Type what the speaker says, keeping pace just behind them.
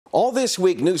All this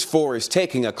week, News 4 is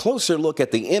taking a closer look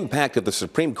at the impact of the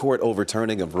Supreme Court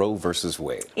overturning of Roe versus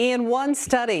Wade. In one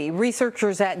study,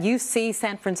 researchers at UC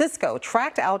San Francisco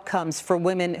tracked outcomes for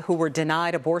women who were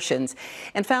denied abortions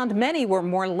and found many were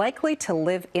more likely to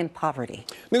live in poverty.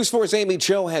 News 4's Aimee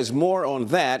has more on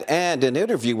that and an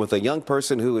interview with a young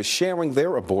person who is sharing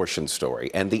their abortion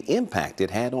story and the impact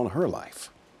it had on her life.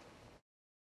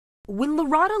 When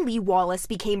Loretta Lee Wallace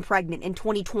became pregnant in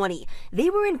 2020, they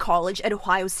were in college at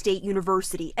Ohio State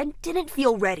University and didn't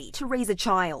feel ready to raise a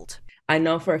child. I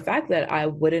know for a fact that I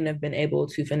wouldn't have been able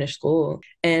to finish school,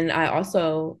 and I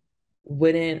also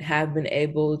wouldn't have been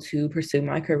able to pursue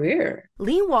my career.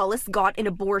 Lee Wallace got an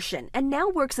abortion and now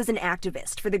works as an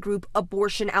activist for the group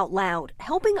Abortion Out Loud,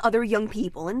 helping other young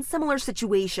people in similar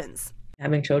situations.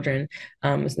 Having children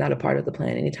is not a part of the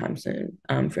plan anytime soon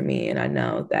for me, and I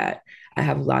know that I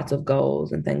have lots of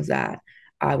goals and things that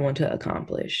I want to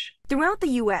accomplish. Throughout the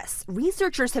U.S.,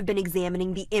 researchers have been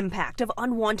examining the impact of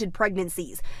unwanted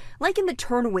pregnancies, like in the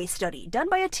Turnaway study done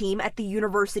by a team at the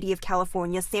University of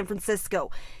California, San Francisco.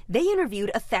 They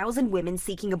interviewed 1,000 women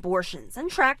seeking abortions and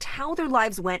tracked how their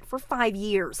lives went for 5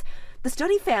 years. The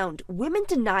study found women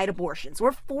denied abortions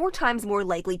were 4 times more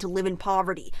likely to live in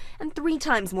poverty and 3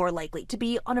 times more likely to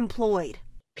be unemployed.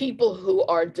 People who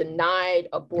are denied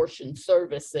abortion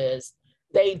services,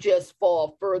 they just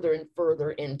fall further and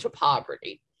further into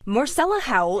poverty. Marcella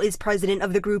Howell is president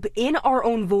of the group In Our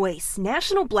Own Voice,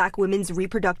 National Black Women's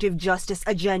Reproductive Justice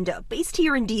Agenda, based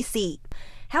here in D.C.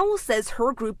 Howell says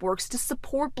her group works to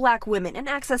support Black women and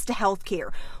access to health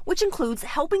care, which includes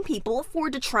helping people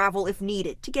afford to travel if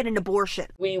needed to get an abortion.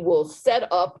 We will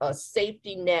set up a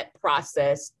safety net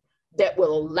process that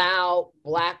will allow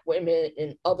Black women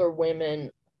and other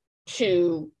women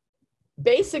to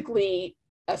basically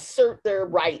assert their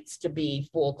rights to be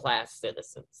full-class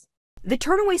citizens. The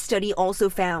Turnaway study also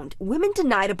found women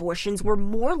denied abortions were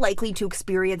more likely to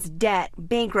experience debt,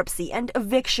 bankruptcy, and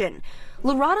eviction.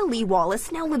 Loretta Lee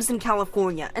Wallace now lives in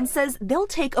California and says they'll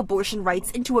take abortion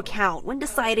rights into account when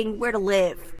deciding where to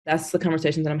live. That's the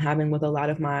conversation that I'm having with a lot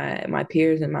of my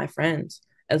peers and my friends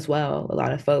as well. A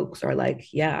lot of folks are like,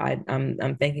 yeah,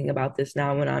 I'm thinking about this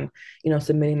now when I'm,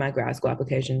 submitting my grad school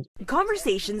application.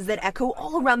 Conversations that echo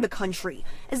all around the country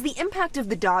as the impact of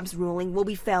the Dobbs ruling will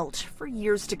be felt for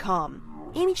years to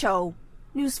come. Aimee,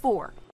 News 4.